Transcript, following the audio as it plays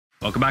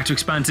Welcome back to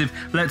Expansive.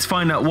 Let's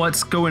find out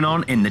what's going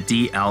on in the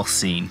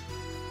DLScene.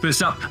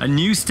 First up, a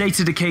new State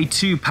of Decay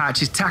 2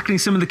 patch is tackling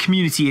some of the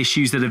community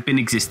issues that have been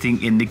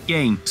existing in the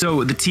game.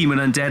 So the team at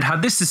Undead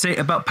had this to say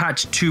about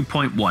patch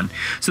 2.1.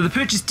 So the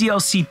purchase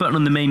DLC button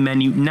on the main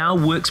menu now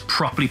works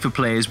properly for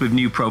players with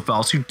new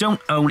profiles who don't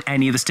own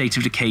any of the State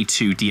of Decay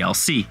 2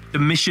 DLC. The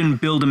mission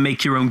build and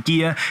make your own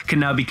gear can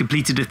now be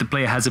completed if the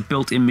player has a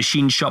built-in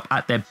machine shop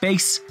at their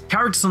base.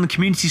 Characters on the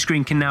community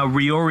screen can now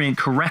reorient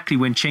correctly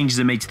when changes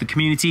are made to the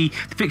community.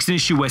 To fix an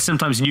issue where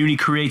sometimes newly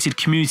created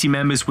community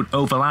members would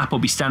overlap or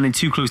be standing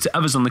too close to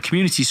others on the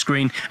community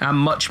screen, and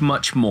much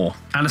more.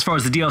 And as far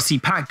as the DLC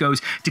pack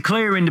goes,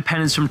 declare your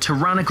independence from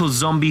tyrannical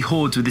zombie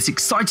hordes with this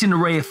exciting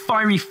array of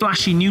fiery,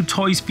 flashy new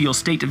toys for your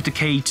State of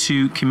Decay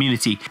 2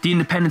 community. The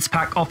Independence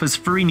Pack offers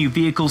 3 new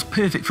vehicles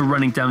perfect for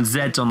running down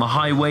Zeds on the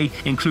highway,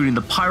 including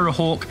the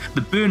Pyrohawk, the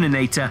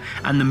Burninator,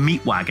 and the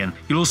Meat Wagon.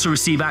 You'll also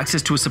receive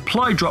access to a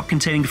supply drop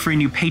containing 3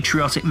 new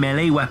patriotic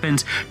melee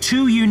weapons,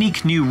 2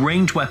 unique new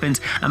ranged weapons,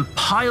 and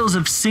piles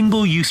of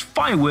single-use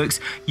fireworks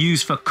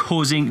used for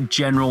causing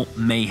general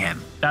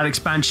mayhem. That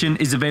expansion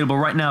is available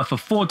right now for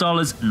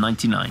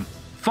 $4.99.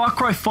 Far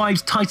Cry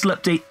 5's title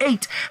update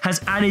 8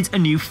 has added a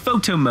new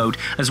photo mode,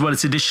 as well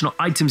as additional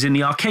items in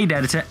the arcade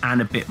editor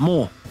and a bit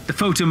more. The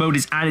photo mode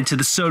is added to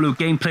the solo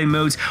gameplay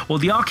modes, while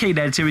the arcade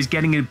editor is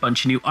getting a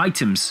bunch of new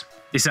items.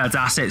 This adds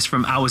assets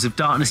from Hours of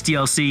Darkness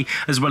DLC,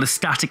 as well as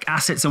static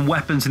assets and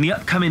weapons in the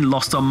upcoming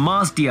Lost on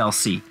Mars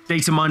DLC.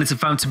 Data miners have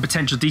found some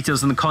potential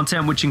details on the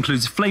content, which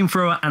includes a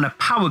flamethrower and a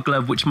power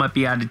glove which might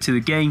be added to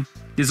the game.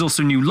 There's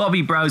also a new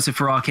lobby browser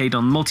for arcade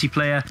on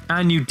multiplayer,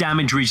 and new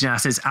damage region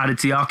assets added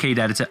to the arcade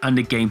editor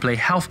under gameplay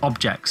health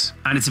objects.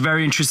 And it's a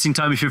very interesting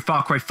time if you're a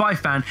Far Cry 5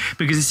 fan,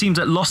 because it seems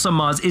like Lost on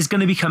Mars is going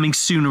to be coming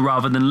sooner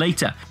rather than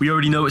later. We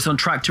already know it's on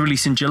track to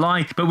release in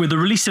July, but with the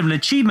release of an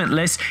achievement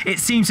list, it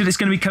seems that it's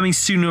going to be coming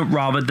sooner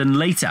rather than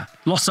later.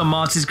 Lost on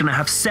Mars is going to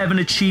have 7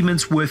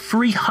 achievements worth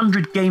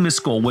 300 gamer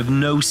score with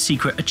no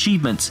secret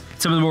achievements.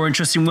 Some of the more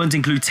interesting ones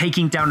include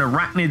taking down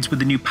arachnids with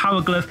the new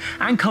power glove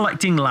and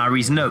collecting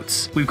Larry's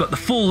notes. We've got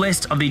the full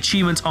list of the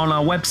achievements on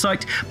our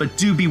website, but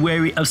do be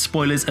wary of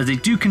spoilers as they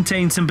do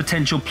contain some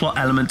potential plot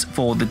elements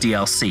for the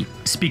DLC.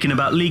 Speaking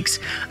about leaks,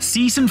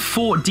 Season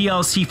 4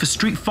 DLC for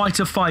Street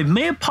Fighter V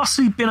may have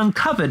possibly been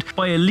uncovered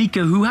by a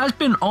leaker who has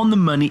been on the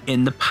money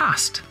in the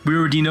past. We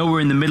already know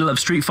we're in the middle of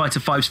Street Fighter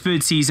V's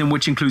 3rd season,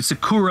 which includes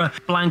Sakura,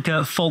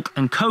 Blanca, Falk,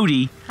 and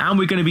Cody, and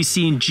we're going to be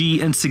seeing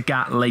G and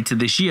Sagat later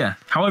this year.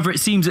 However, it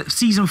seems that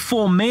Season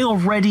 4 may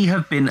already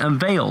have been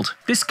unveiled.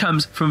 This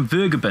comes from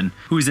Vergaben,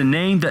 who is a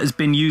name that has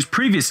been used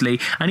previously,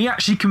 and he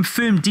actually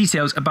confirmed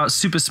details about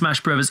Super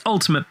Smash Bros.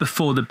 Ultimate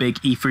before the big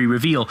E3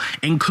 reveal,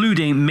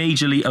 including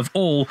majorly of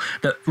all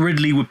that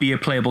Ridley would be a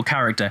playable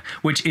character,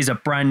 which is a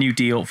brand new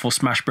deal for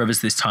Smash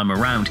Bros. This time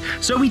around.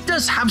 So he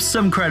does have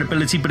some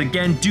credibility, but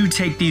again, do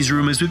take these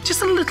rumors with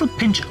just a little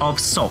pinch of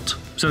salt.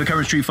 So the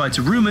current Street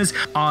Fighter rumors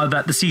are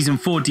that the Season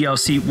 4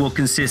 DLC will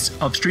consist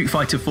of Street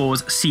Fighter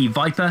 4's Sea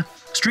Viper,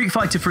 Street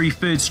Fighter 3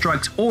 Third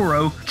Strike's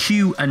Oro,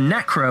 Q and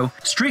Necro,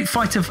 Street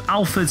Fighter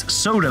Alpha's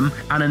Sodom,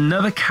 and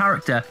another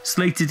character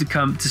slated to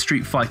come to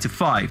Street Fighter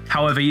V.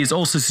 However, he is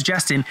also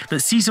suggesting that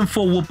Season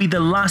 4 will be the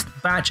last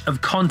batch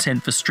of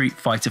content for Street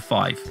Fighter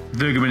V.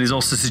 Vergaben is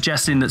also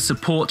suggesting that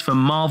support for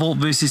Marvel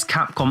vs.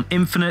 Capcom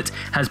Infinite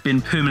has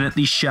been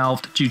permanently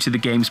shelved due to the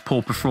game's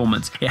poor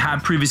performance. It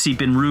had previously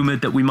been rumored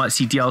that we might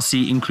see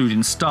DLC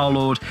including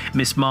Star-Lord,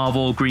 Miss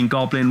Marvel, Green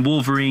Goblin,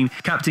 Wolverine,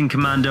 Captain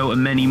Commando,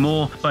 and many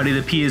more, but it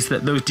appears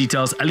that those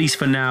details, at least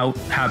for now,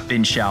 have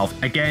been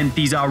shelved. Again,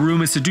 these are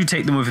rumors, so do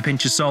take them with a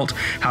pinch of salt.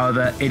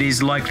 However, it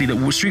is likely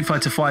that Street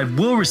Fighter V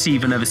will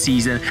receive another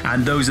season,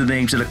 and those are the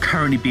names that are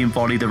currently being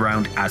volleyed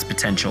around as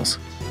potentials.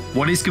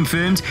 What is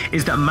confirmed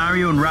is that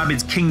Mario and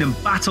Rabbids Kingdom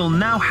Battle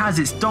now has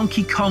its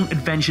Donkey Kong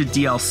Adventure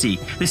DLC.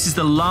 This is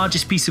the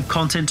largest piece of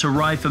content to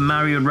arrive for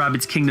Mario and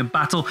Rabbids Kingdom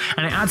Battle,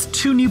 and it adds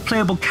 2 new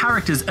playable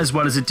characters as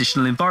well as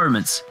additional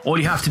environments. All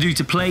you have to do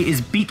to play is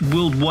beat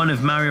World 1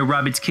 of Mario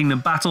Rabbids Kingdom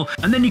Battle,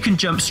 and then you can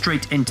jump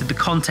straight into the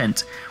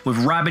content. With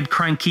Rabbid,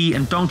 Cranky,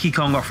 and Donkey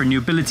Kong offering new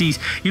abilities,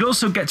 you'll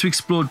also get to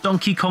explore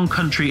Donkey Kong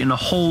Country in a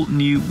whole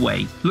new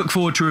way. Look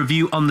forward to a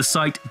review on the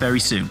site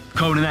very soon.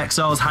 Conan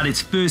Exiles had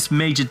its first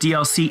major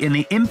DLC in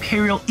the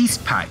Imperial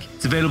East Pack.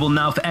 It's available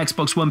now for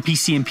Xbox One,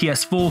 PC, and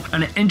PS4,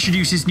 and it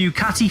introduces new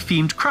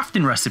Catty-themed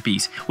crafting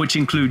recipes, which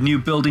include new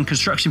building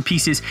construction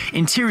pieces,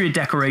 interior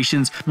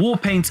decorations, war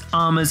paints,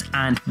 armors,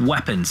 and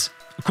weapons.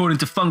 According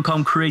to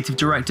Funcom creative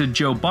director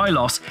Joe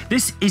Bylos,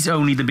 this is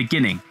only the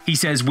beginning. He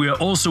says, "We are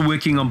also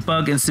working on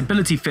bug and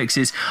stability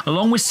fixes,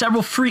 along with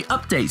several free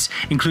updates,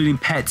 including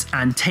pets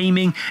and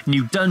taming,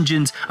 new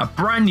dungeons, a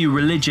brand new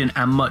religion,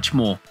 and much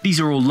more. These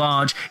are all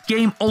large,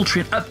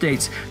 game-altering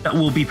updates that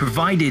will be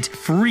provided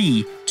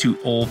free to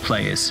all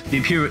players." The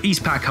Imperial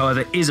East Pack,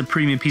 however, is a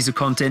premium piece of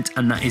content,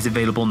 and that is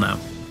available now.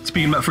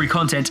 Speaking about free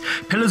content,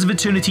 Pillars of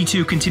Eternity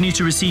 2 continue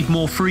to receive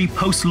more free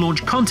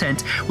post-launch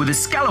content with a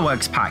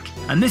Scalawags pack,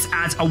 and this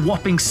adds a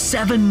whopping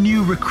 7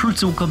 new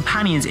recruitable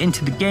companions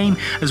into the game,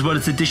 as well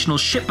as additional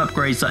ship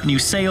upgrades like new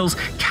sails,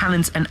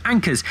 cannons and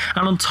anchors,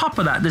 and on top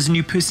of that there's a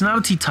new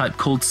personality type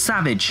called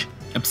Savage.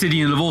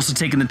 Obsidian have also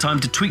taken the time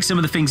to tweak some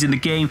of the things in the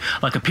game,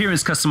 like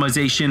appearance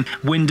customization,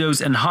 windows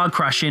and hard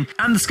crashing,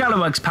 and the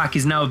Scalawags pack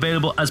is now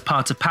available as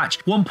part of patch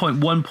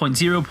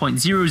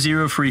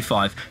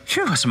 1.1.0.0035.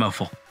 Phew, that's a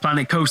mouthful.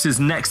 Planet Coaster's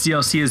next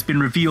DLC has been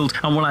revealed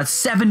and will add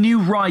 7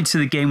 new rides to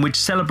the game which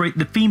celebrate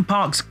the theme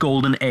park's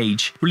golden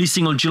age.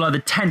 Releasing on July the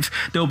 10th,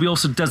 there will be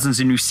also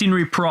dozens of new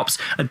scenery props,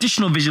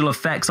 additional visual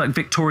effects like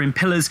Victorian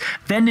pillars,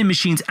 vending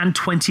machines and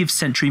 20th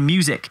century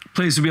music.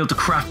 Players will be able to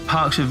craft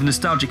parks with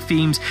nostalgic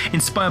themes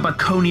inspired by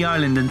Coney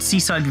Island and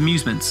seaside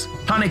amusements.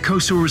 Planet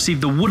Coaster will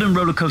receive the wooden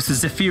roller coaster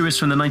Zephyrus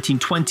from the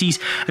 1920s,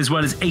 as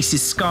well as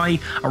Ace's Sky,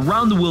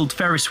 Around the World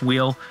Ferris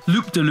Wheel,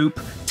 Loop de Loop,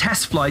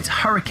 Test Flight,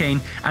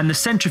 Hurricane, and the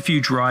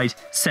Centrifuge ride,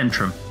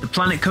 Centrum. The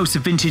Planet Coaster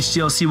Vintage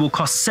DLC will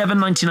cost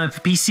 $7.99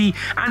 for PC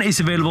and is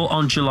available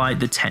on July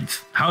the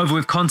 10th. However,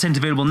 with content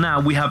available now,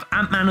 we have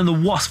Ant-Man and the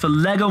Wasp for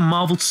LEGO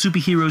Marvel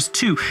Superheroes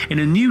 2 in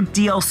a new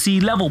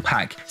DLC level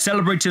pack.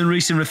 Celebrating the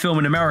release of the film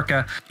in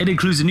America, it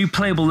includes a new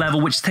playable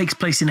level which takes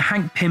place in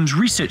Hank Pym's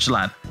research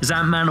lab. As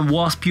Ant-Man and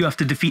Wasp, you have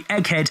to defeat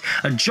Egghead,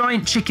 a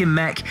giant chicken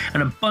mech,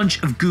 and a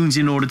bunch of goons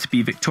in order to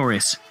be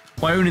victorious.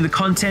 By owning the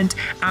content,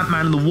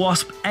 Ant-Man and the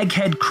Wasp,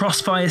 Egghead,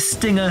 Crossfire,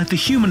 Stinger, the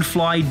Human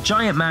Fly,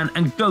 Giant Man,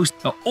 and Ghost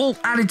are all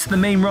added to the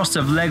main roster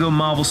of LEGO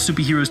Marvel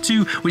Superheroes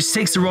 2, which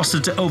takes the roster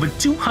to over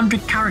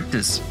 200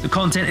 characters. The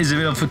content is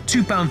available for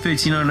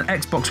 £2.39 on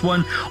Xbox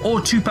One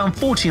or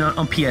 £2.49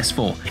 on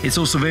PS4. It's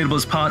also available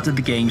as part of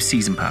the game's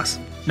Season Pass.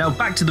 Now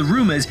back to the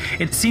rumours,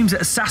 it seems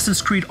that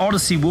Assassin's Creed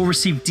Odyssey will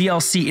receive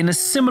DLC in a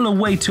similar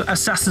way to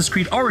Assassin's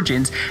Creed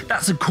Origins,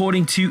 that's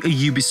according to a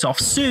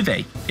Ubisoft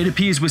survey. It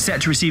appears we're set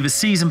to receive a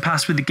season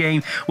pass with the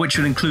game, which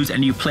will include a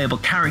new playable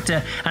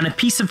character and a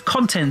piece of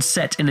content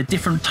set in a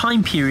different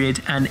time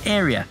period and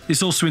area.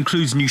 This also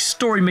includes new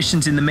story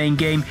missions in the main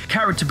game,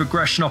 character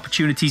progression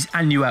opportunities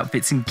and new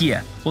outfits and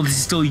gear. While this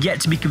is still yet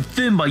to be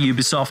confirmed by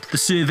Ubisoft, the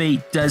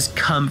survey does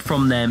come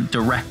from them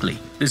directly.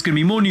 There's going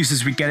to be more news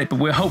as we get it, but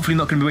we're hopefully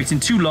not going to be waiting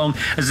too long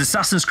as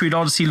Assassin's Creed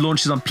Odyssey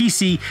launches on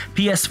PC,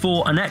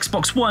 PS4 and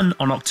Xbox One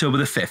on October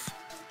the 5th.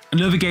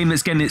 Another game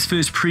that's getting its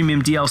first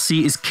premium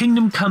DLC is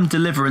Kingdom Come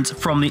Deliverance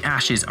from the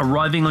Ashes,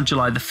 arriving on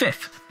July the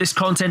 5th. This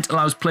content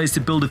allows players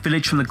to build a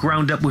village from the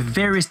ground up with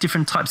various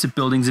different types of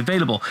buildings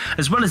available,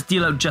 as well as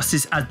deal out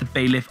justice as the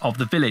bailiff of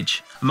the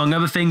village. Among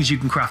other things, you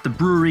can craft a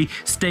brewery,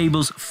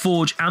 stables,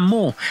 forge and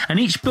more, and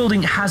each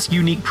building has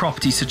unique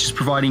properties such as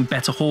providing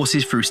better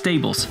horses through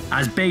stables.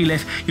 As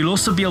bailiff, you'll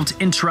also be able to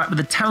interact with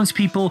the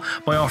townspeople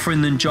by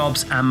offering them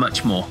jobs and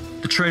much more.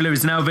 The trailer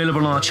is now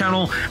available on our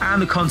channel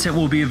and the content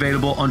will be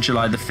available on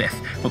July the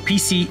 5th for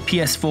PC,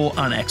 PS4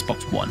 and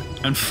Xbox One.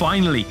 And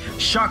finally,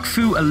 Shaq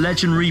Fu, a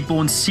Legend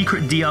Reborn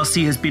secret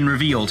DLC has been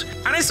revealed.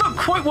 And it's not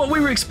quite what we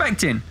were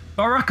expecting.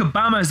 Barack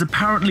Obama has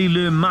apparently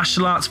learned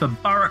martial arts for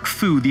Barack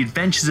Fu, The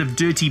Adventures of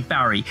Dirty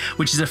Barry,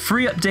 which is a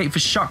free update for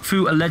Shaq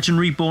Fu, a Legend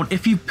Reborn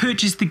if you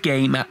purchase the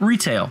game at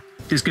retail.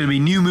 There's going to be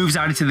new moves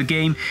added to the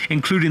game,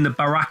 including the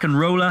Barakan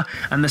Roller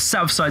and the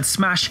Southside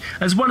Smash,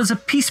 as well as a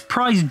Peace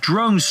Prize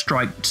Drone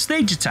Strike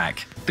stage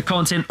attack. The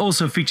content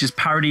also features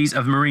parodies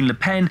of Marine Le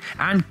Pen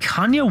and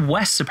Kanye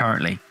West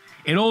apparently.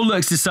 It all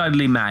looks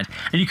decidedly mad,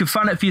 and you can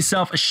find out for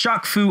yourself as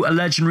Shaq Fu, a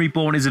Legend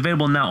Reborn is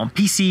available now on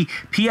PC,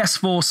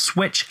 PS4,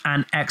 Switch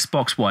and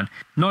Xbox One.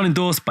 Not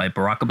endorsed by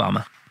Barack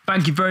Obama.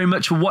 Thank you very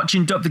much for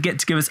watching. Don't forget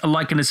to give us a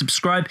like and a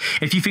subscribe.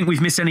 If you think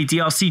we've missed any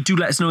DLC, do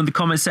let us know in the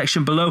comment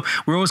section below.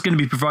 We're always going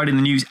to be providing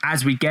the news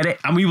as we get it,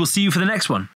 and we will see you for the next one.